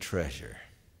wanted the treasure.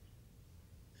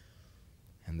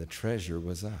 And the treasure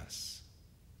was us.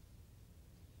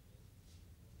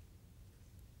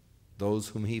 Those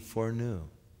whom he foreknew.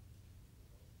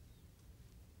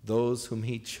 Those whom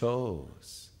he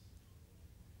chose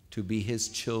to be his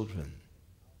children.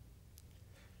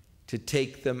 To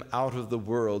take them out of the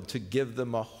world, to give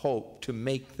them a hope, to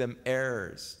make them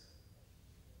heirs.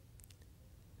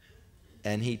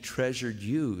 And he treasured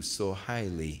you so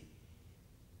highly,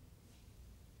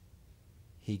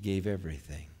 he gave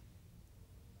everything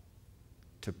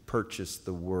to purchase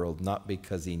the world, not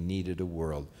because he needed a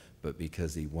world, but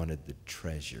because he wanted the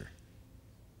treasure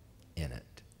in it.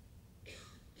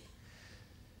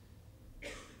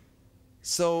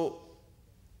 So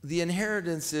the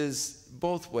inheritance is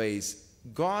both ways.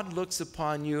 God looks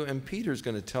upon you, and Peter's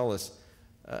going to tell us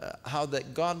how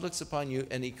that God looks upon you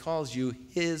and he calls you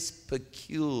his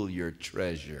peculiar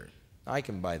treasure. I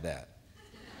can buy that.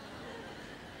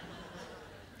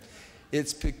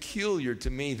 It's peculiar to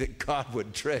me that God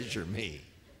would treasure me,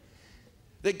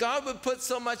 that God would put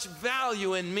so much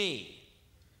value in me.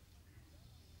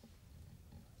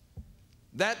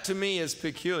 That to me is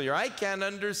peculiar. I can't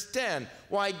understand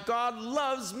why God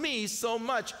loves me so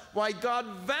much, why God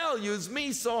values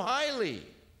me so highly.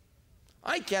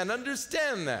 I can't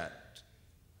understand that.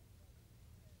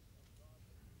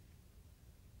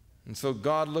 And so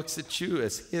God looks at you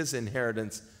as his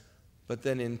inheritance, but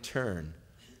then in turn,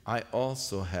 I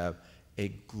also have a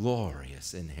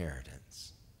glorious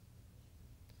inheritance.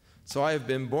 So I have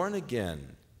been born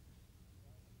again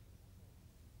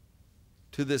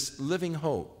to this living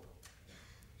hope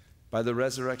by the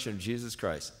resurrection of Jesus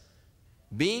Christ.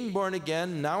 Being born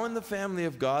again, now in the family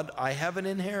of God, I have an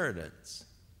inheritance.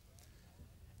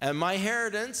 And my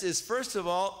inheritance is, first of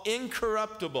all,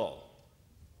 incorruptible,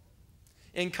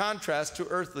 in contrast to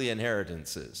earthly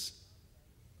inheritances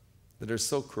that are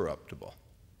so corruptible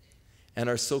and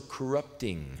are so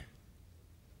corrupting.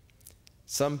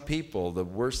 Some people, the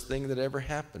worst thing that ever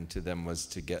happened to them was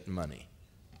to get money.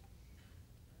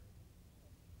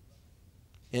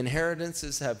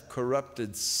 Inheritances have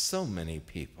corrupted so many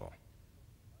people.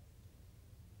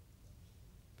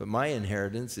 But my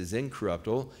inheritance is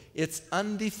incorruptible. It's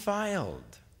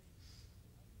undefiled.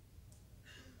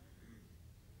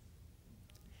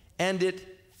 And it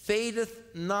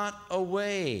fadeth not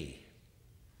away.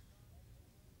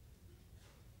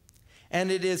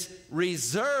 And it is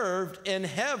reserved in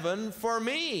heaven for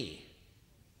me.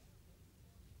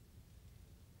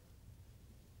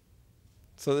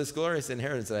 So this glorious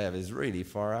inheritance I have is really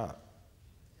far out.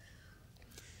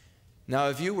 Now,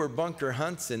 if you were Bunker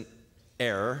Hunt's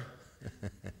error,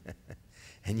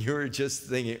 and you were just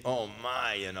thinking, oh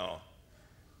my,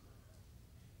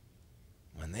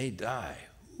 when they die,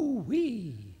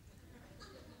 ooh-wee.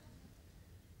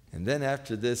 And then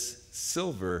after this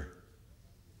silver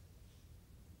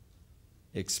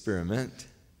experiment,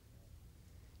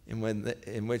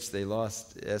 in which they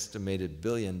lost estimated $1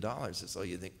 billion, so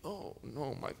you think, oh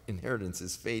no, my inheritance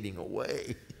is fading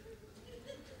away.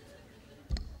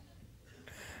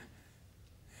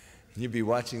 You'd be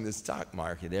watching the stock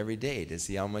market every day to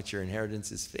see how much your inheritance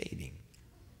is fading.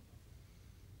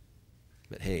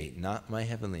 But hey, not my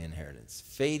heavenly inheritance.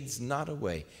 Fades not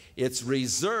away. It's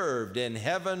reserved in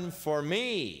heaven for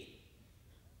me,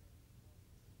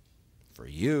 for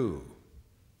you,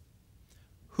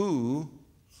 who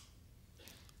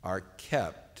are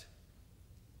kept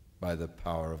by the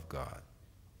power of God.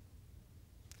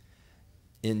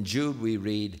 In Jude we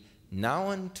read, now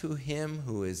unto him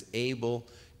who is able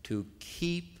to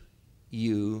keep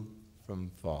you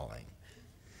from falling.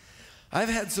 I've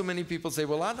had so many people say,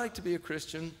 well, I'd like to be a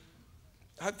Christian.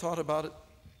 I've thought about it,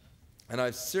 and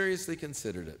I've seriously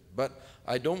considered it, but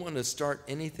I don't want to start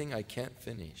anything I can't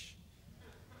finish.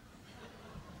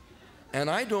 And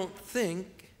I don't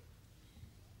think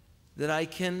that I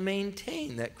can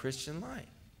maintain that Christian life.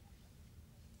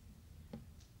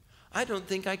 I don't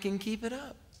think I can keep it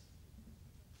up.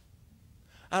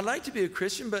 I'd like to be a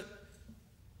Christian, but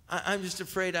I'm just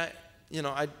afraid I'm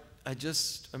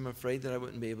afraid that I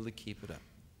wouldn't be able to keep it up.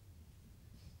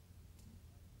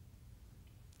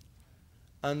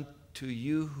 Unto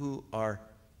you who are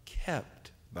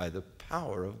kept by the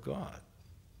power of God.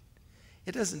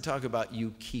 It doesn't talk about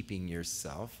you keeping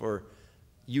yourself or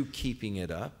you keeping it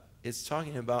up. It's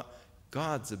talking about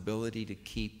God's ability to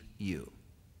keep you.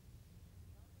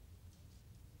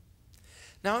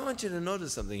 Now I want you to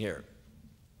notice something here.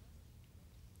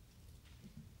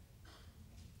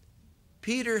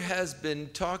 Peter has been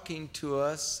talking to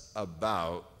us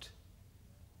about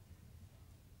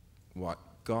what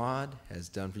God has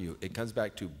done for you. It comes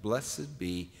back to blessed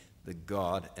be the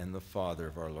God and the Father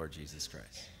of our Lord Jesus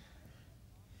Christ.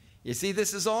 You see,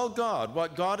 this is all God,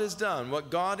 what God has done, what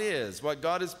God is, what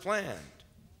God has planned.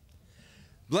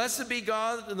 Blessed be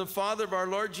God and the Father of our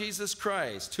Lord Jesus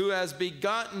Christ, who has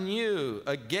begotten you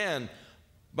again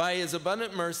by his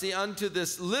abundant mercy unto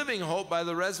this living hope by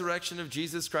the resurrection of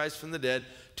Jesus Christ from the dead,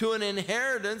 to an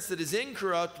inheritance that is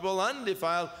incorruptible,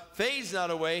 undefiled, fades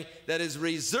not away, that is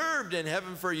reserved in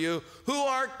heaven for you, who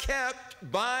are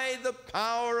kept by the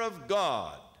power of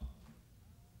God.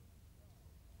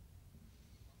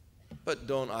 But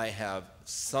don't I have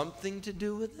something to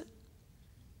do with it?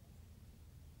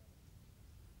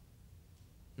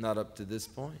 Not up to this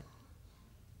point.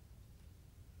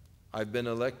 I've been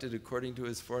elected according to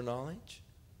his foreknowledge,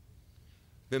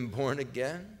 been born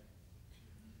again,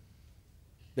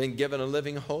 been given a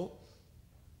living hope,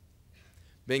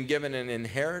 been given an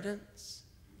inheritance,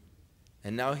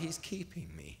 and now he's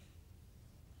keeping me.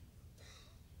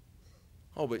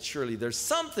 Oh, but surely there's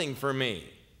something for me.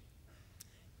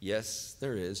 Yes,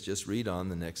 there is. Just read on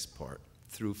the next part.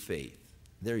 Through faith.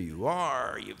 There you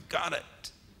are. You've got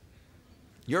it.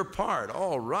 Your part.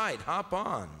 All right, hop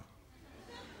on.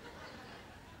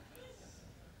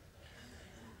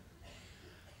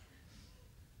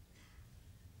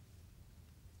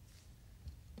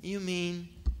 You mean,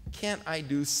 can't I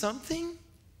do something?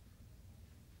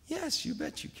 Yes, you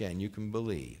bet you can. You can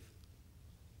believe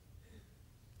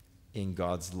in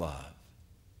God's love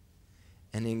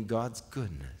and in God's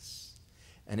goodness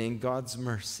and in God's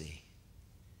mercy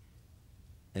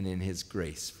and in his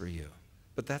grace for you.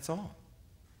 But that's all.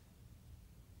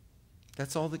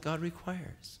 That's all that God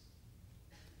requires.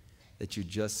 That you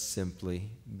just simply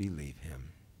believe him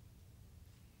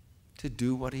to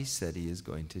do what he said he is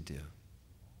going to do.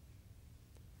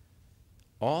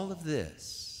 All of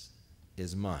this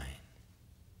is mine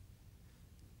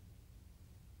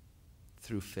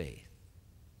through faith.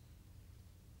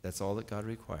 That's all that God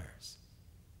requires.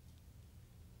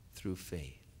 Through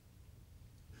faith.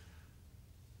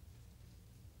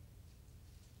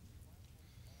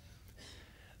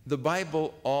 The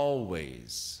Bible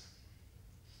always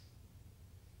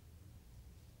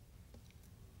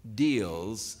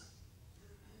deals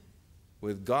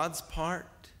with God's part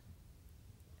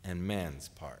and man's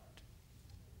part.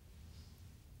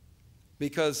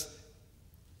 Because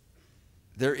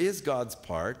there is God's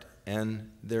part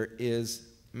and there is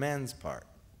man's part.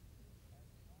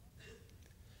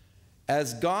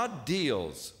 As God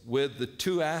deals with the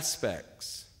two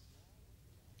aspects,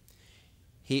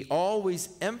 he always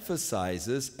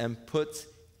emphasizes and puts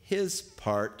his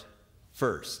part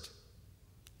first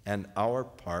and our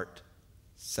part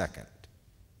second.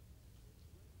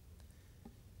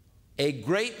 A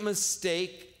great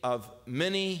mistake of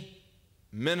many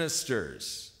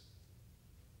ministers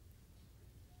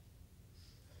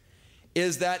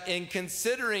is that in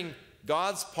considering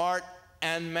God's part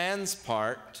and man's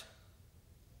part,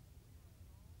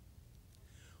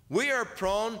 we are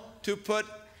prone to put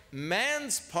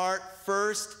man's part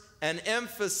first and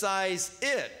emphasize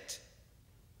it,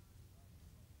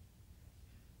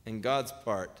 and God's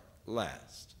part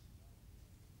last.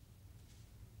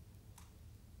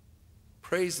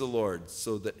 Praise the Lord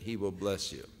so that he will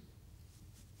bless you.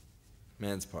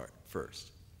 Man's part first.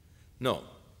 No.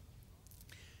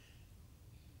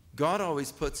 God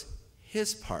always puts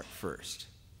his part first.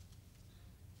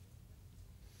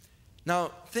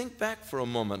 Now, think back for a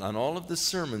moment on all of the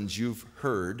sermons you've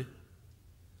heard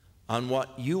on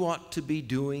what you ought to be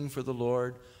doing for the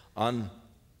Lord, on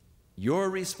your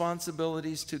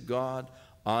responsibilities to God,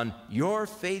 on your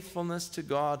faithfulness to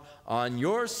God, on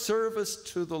your service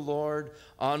to the Lord,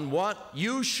 on what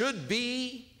you should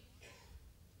be,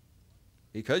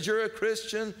 because you're a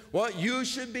Christian, what you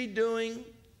should be doing,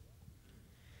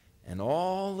 and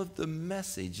all of the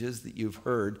messages that you've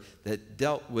heard that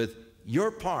dealt with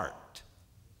your part.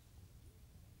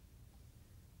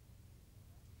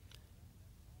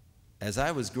 As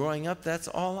I was growing up, that's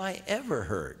all I ever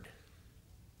heard.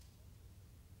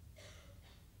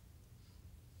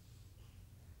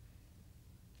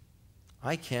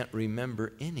 I can't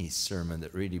remember any sermon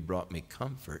that really brought me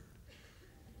comfort.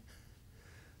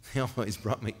 They always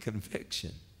brought me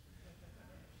conviction.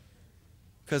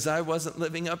 Because I wasn't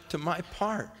living up to my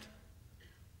part.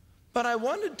 But I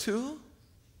wanted to.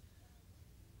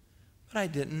 But I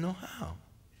didn't know how.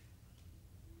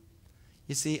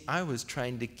 You see, I was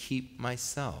trying to keep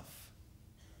myself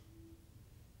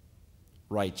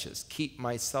righteous, keep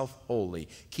myself holy,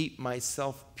 keep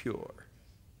myself pure,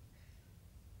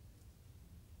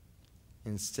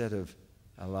 instead of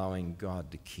allowing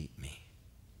God to keep me.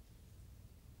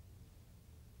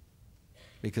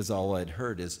 Because all I'd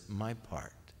heard is my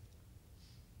part,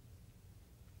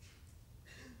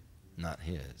 not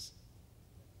his.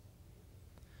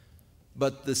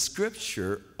 But the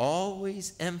scripture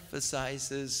always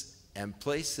emphasizes and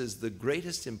places the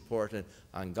greatest importance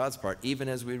on God's part, even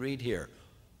as we read here.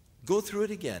 Go through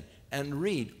it again and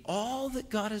read all that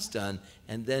God has done,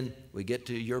 and then we get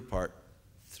to your part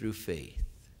through faith.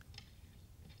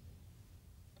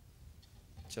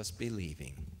 Just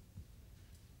believing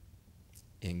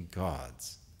in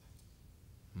God's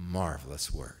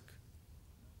marvelous work.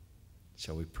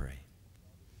 Shall we pray?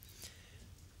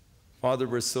 Father,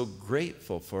 we're so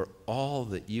grateful for all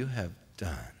that you have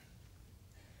done.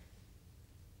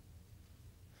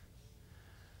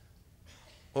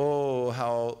 Oh,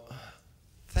 how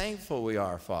thankful we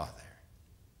are, Father.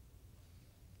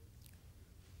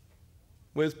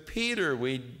 With Peter,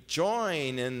 we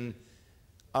join in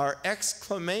our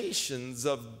exclamations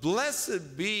of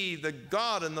blessed be the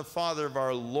God and the Father of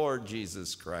our Lord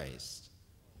Jesus Christ.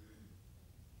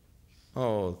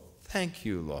 Oh, thank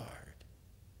you, Lord,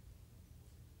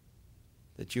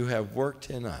 that you have worked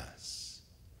in us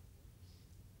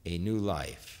a new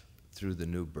life through the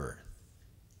new birth.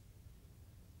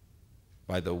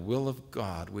 By the will of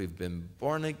God, we've been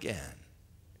born again.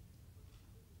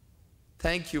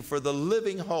 Thank you for the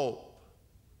living hope.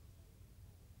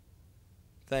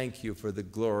 Thank you for the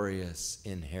glorious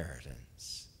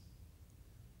inheritance.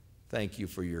 Thank you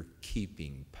for your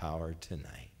keeping power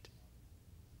tonight.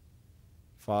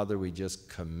 Father, we just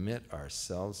commit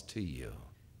ourselves to you.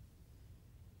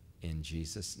 In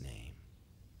Jesus' name.